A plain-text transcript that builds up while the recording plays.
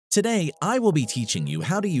Today, I will be teaching you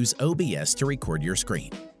how to use OBS to record your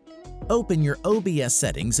screen. Open your OBS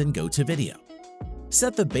settings and go to Video.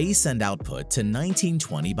 Set the base and output to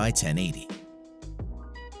 1920 by 1080.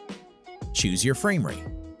 Choose your frame rate.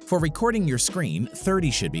 For recording your screen,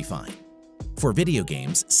 30 should be fine. For video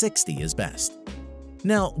games, 60 is best.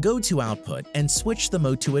 Now go to Output and switch the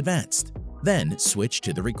mode to Advanced. Then switch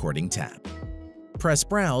to the Recording tab. Press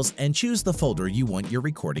Browse and choose the folder you want your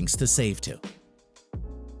recordings to save to.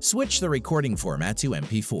 Switch the recording format to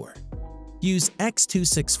MP4. Use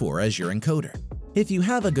X264 as your encoder. If you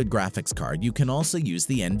have a good graphics card, you can also use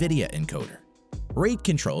the NVIDIA encoder. Rate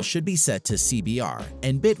control should be set to CBR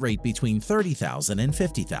and bitrate between 30,000 and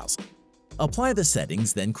 50,000. Apply the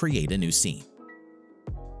settings, then create a new scene.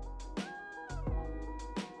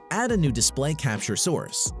 Add a new display capture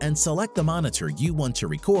source and select the monitor you want to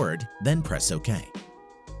record, then press OK.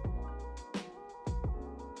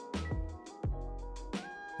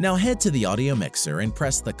 Now head to the audio mixer and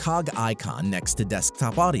press the cog icon next to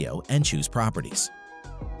Desktop Audio and choose Properties.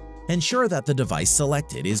 Ensure that the device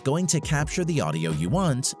selected is going to capture the audio you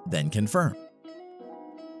want, then confirm.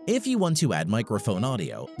 If you want to add microphone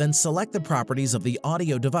audio, then select the properties of the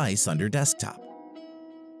audio device under Desktop.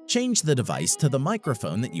 Change the device to the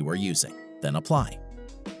microphone that you are using, then apply.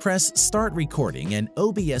 Press Start Recording and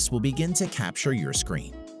OBS will begin to capture your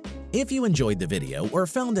screen. If you enjoyed the video or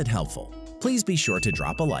found it helpful, please be sure to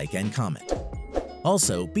drop a like and comment.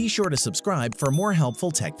 Also, be sure to subscribe for more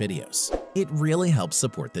helpful tech videos. It really helps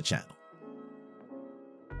support the channel.